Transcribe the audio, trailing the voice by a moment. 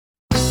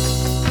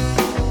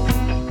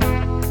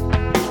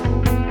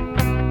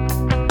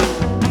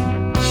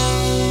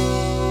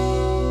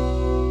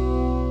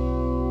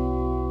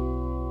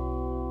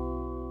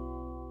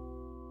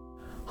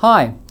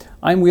Hi,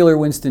 I'm Wheeler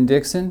Winston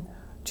Dixon,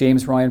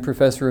 James Ryan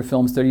Professor of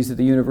Film Studies at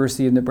the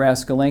University of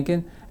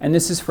Nebraska-Lincoln, and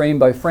this is Frame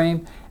by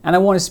Frame, and I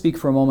want to speak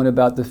for a moment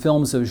about the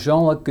films of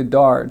Jean-Luc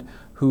Godard,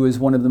 who is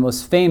one of the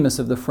most famous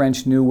of the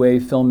French New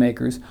Wave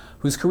filmmakers,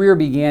 whose career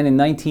began in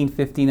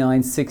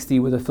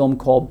 1959-60 with a film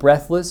called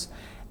Breathless,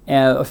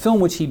 a film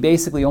which he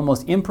basically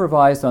almost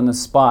improvised on the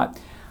spot.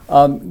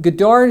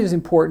 Godard is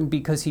important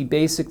because he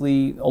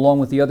basically, along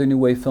with the other New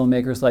Wave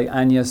filmmakers like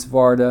Agnès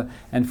Varda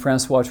and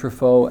François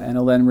Truffaut and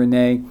Hélène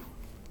René,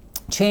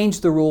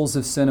 changed the rules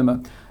of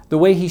cinema. The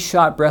way he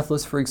shot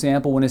Breathless, for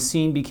example, when a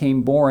scene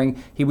became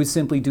boring, he would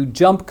simply do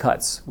jump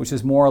cuts, which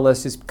is more or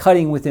less just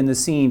cutting within the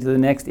scene to the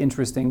next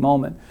interesting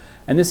moment.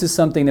 And this is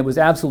something that was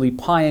absolutely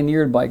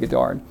pioneered by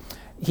Godard.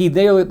 He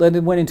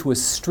went into a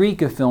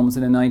streak of films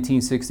in the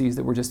 1960s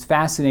that were just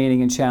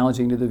fascinating and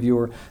challenging to the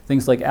viewer.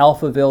 Things like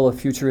Alphaville, a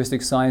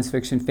futuristic science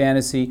fiction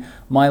fantasy,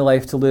 My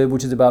Life to Live,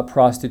 which is about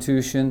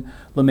prostitution,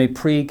 Le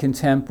Mépris,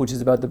 Contempt, which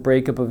is about the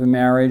breakup of a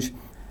marriage,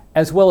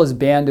 as well as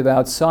Band of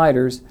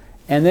Outsiders.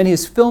 And then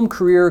his film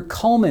career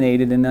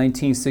culminated in the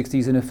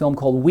 1960s in a film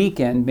called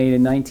Weekend, made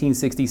in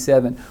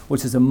 1967,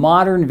 which is a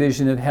modern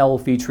vision of hell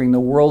featuring the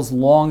world's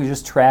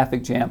longest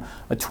traffic jam,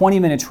 a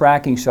 20-minute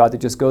tracking shot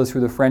that just goes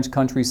through the French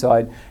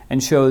countryside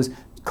and shows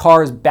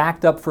cars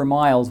backed up for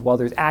miles while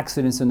there's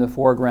accidents in the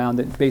foreground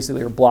that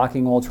basically are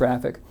blocking all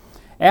traffic.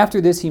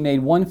 After this, he made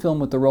one film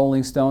with the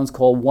Rolling Stones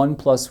called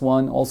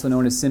 1+1, also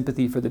known as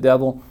Sympathy for the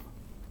Devil,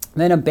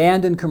 then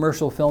abandoned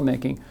commercial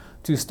filmmaking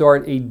to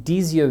start a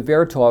Dizia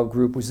Vertov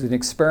group, which is an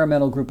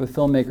experimental group of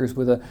filmmakers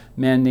with a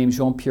man named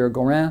Jean-Pierre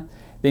Gorin.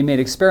 They made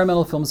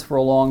experimental films for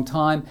a long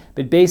time,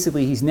 but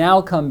basically he's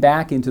now come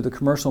back into the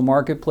commercial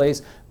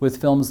marketplace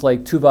with films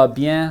like Tout va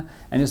bien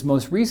and his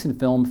most recent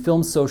film,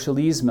 Film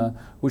Socialisme,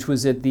 which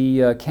was at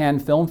the Cannes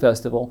Film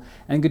Festival.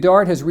 And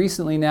Godard has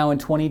recently now in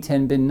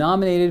 2010 been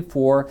nominated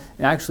for,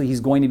 and actually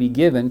he's going to be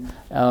given,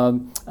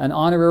 an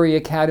honorary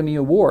Academy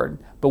Award.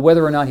 But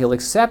whether or not he'll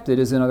accept it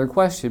is another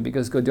question,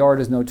 because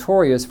Godard is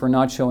notorious for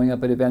not showing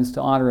up at events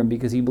to honor him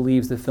because he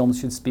believes the films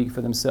should speak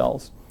for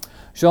themselves.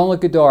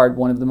 Jean-Luc Godard,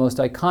 one of the most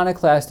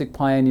iconoclastic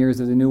pioneers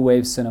of the New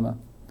Wave cinema.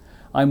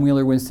 I'm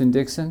Wheeler Winston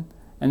Dixon,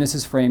 and this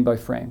is Frame by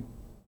Frame.